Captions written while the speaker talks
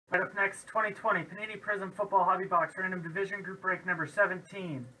Next, 2020 Panini Prizm Football Hobby Box Random Division Group Break number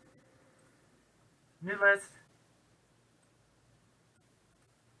 17. New list.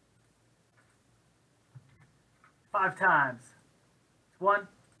 Five times. 1,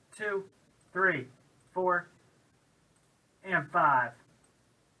 2, 3, 4, and 5.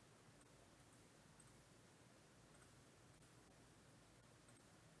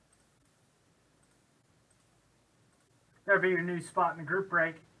 That'll be your new spot in the group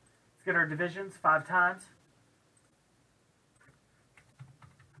break. Let's get our divisions 5 times.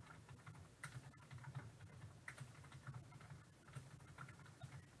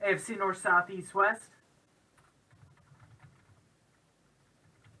 AFC North, South, East, West.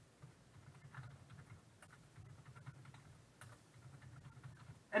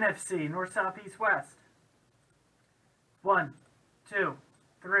 NFC North, South, East, West. 1, 2,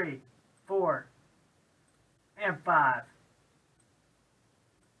 3, 4, and 5.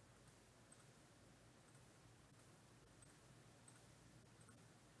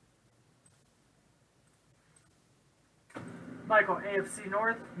 Michael, AFC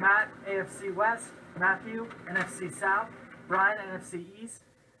North. Matt, AFC West. Matthew, NFC South. Brian, NFC East.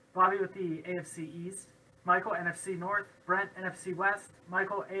 Bobby with the AFC East. Michael, NFC North. Brent, NFC West.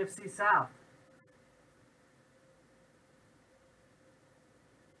 Michael, AFC South.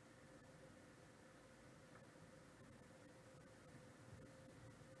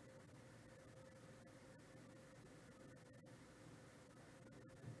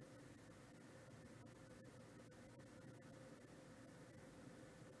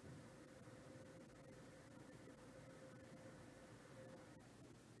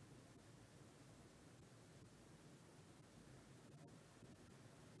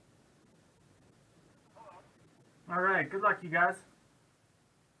 All right, good luck, you guys.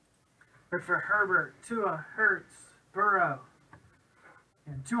 Look for Herbert, Tua, Hurts, Burrow,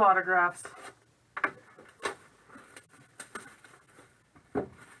 and 2 autographs. All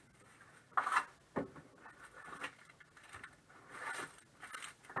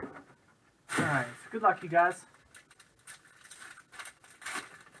right, so good luck, you guys.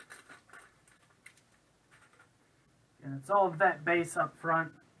 And it's all vet base up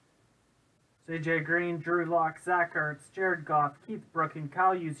front. AJ Green, Drew Lock, Zach Ertz, Jared Goff, Keith Brooking,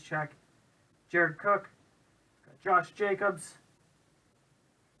 Kyle Juszczyk, Jared Cook, Josh Jacobs,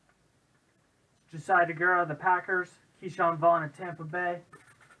 Josiah DeGuara, the Packers, Keyshawn Vaughn at Tampa Bay.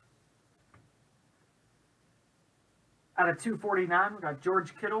 Out of 249, we got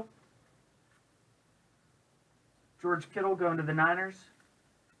George Kittle. George Kittle going to the Niners.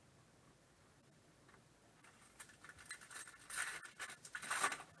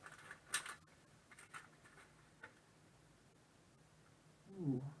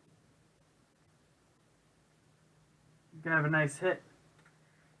 Ooh. You're going to have a nice hit.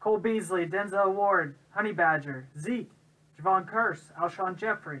 Cole Beasley, Denzel Ward, Honey Badger, Zeke, Javon Curse, Alshon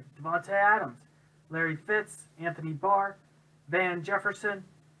Jeffrey, Devontae Adams, Larry Fitz, Anthony Barr, Van Jefferson,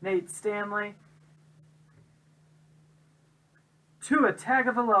 Nate Stanley, Tua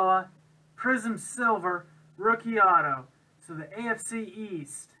Tagovailoa, Prizm Silver, Rookie Auto. So the AFC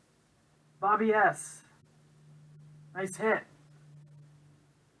East, Bobby S. Nice hit.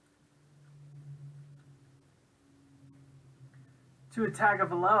 Tua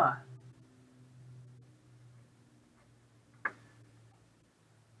Tagovailoa.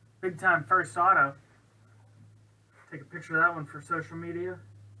 Big time first auto. Take a picture of that one for social media.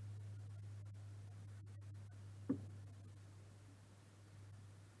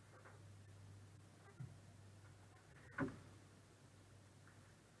 It's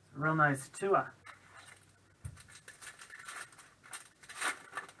a real nice Tua.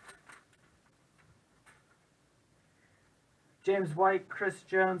 James White, Chris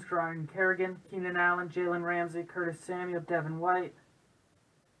Jones, Ryan Kerrigan, Keenan Allen, Jalen Ramsey, Curtis Samuel, Devin White.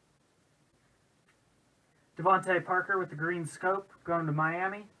 Devontae Parker with the green scope going to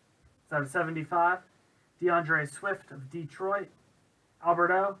Miami. It's out of 75. DeAndre Swift of Detroit.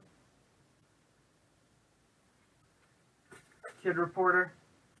 Albert O. Kid Reporter.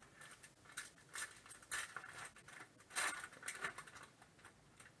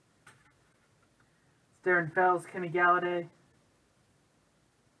 It's Darren Fells, Kenny Galladay.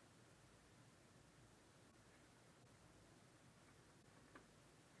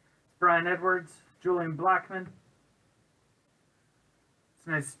 Brian Edwards, Julian Blackman. It's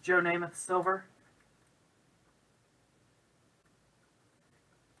nice Joe Namath silver.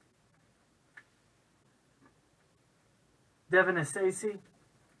 Devin Asasi,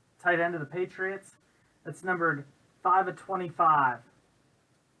 tight end of the Patriots. That's numbered 5 of 25.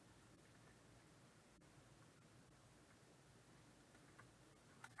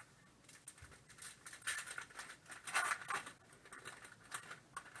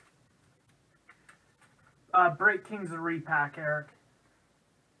 Break Kings of repack, Eric.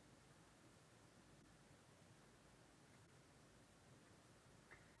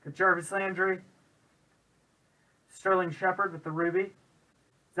 Got Jarvis Landry, Sterling Shepard with the ruby,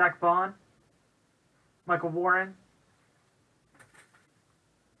 Zach Bond, Michael Warren,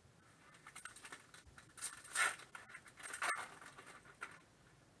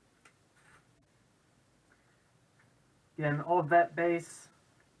 again, all vet base.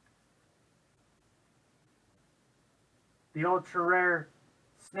 The ultra rare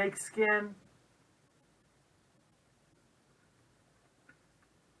snake skin.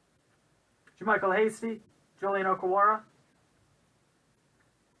 Jermichael Hasty, Julian Okawara.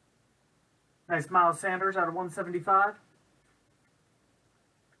 Nice Miles Sanders out of 175.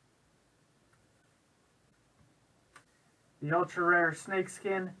 The ultra rare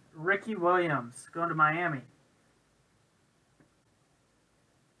snakeskin, Ricky Williams, going to Miami.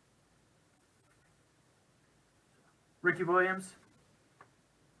 Ricky Williams.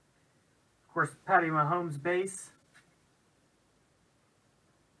 Of course, Patty Mahomes base.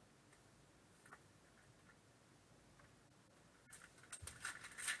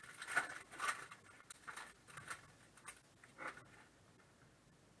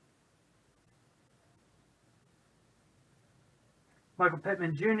 Michael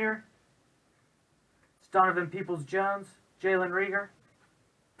Pittman Jr., Donovan Peoples-Jones, Jalen Reagor.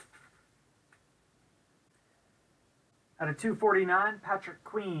 At a 249, Patrick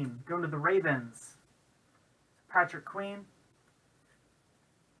Queen, going to the Ravens. Patrick Queen.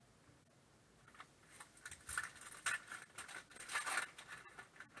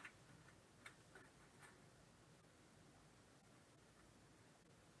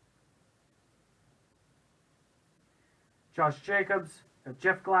 Josh Jacobs,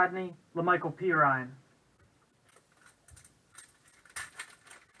 Jeff Gladney, LaMichael Pirine.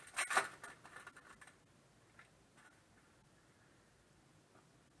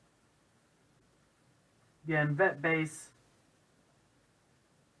 Again, vet base.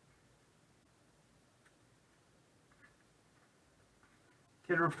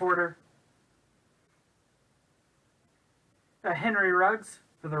 Kid Reporter. Henry Ruggs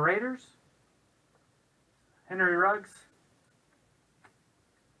for the Raiders. Henry Ruggs.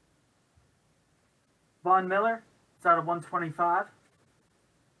 Von Miller, it's out of 125.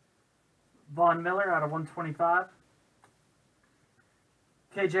 Von Miller out of 125.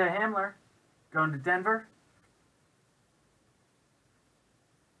 KJ Hamler, going to Denver.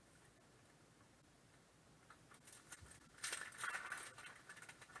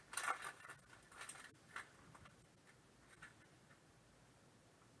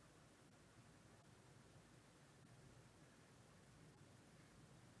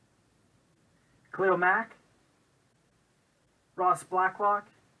 Khalil Mack, Ross Blacklock,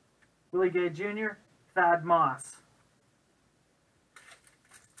 Willie Gay Jr., Thad Moss.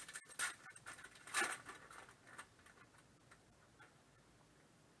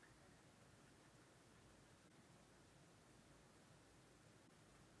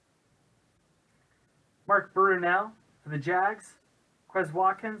 Mark Brunell for the Jags, Quez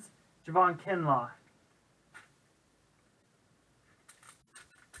Watkins, Javon Kinlaw.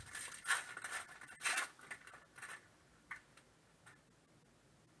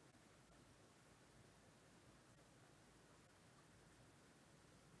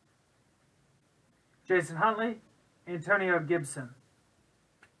 Jason Huntley, Antonio Gibson.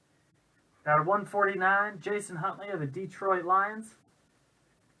 Out of 149, Jason Huntley of the Detroit Lions.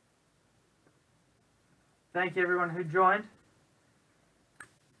 Thank you everyone who joined.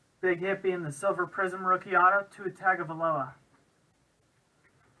 Big Hippie in the Silver Prizm Rookie Auto, Tua Tagovailoa.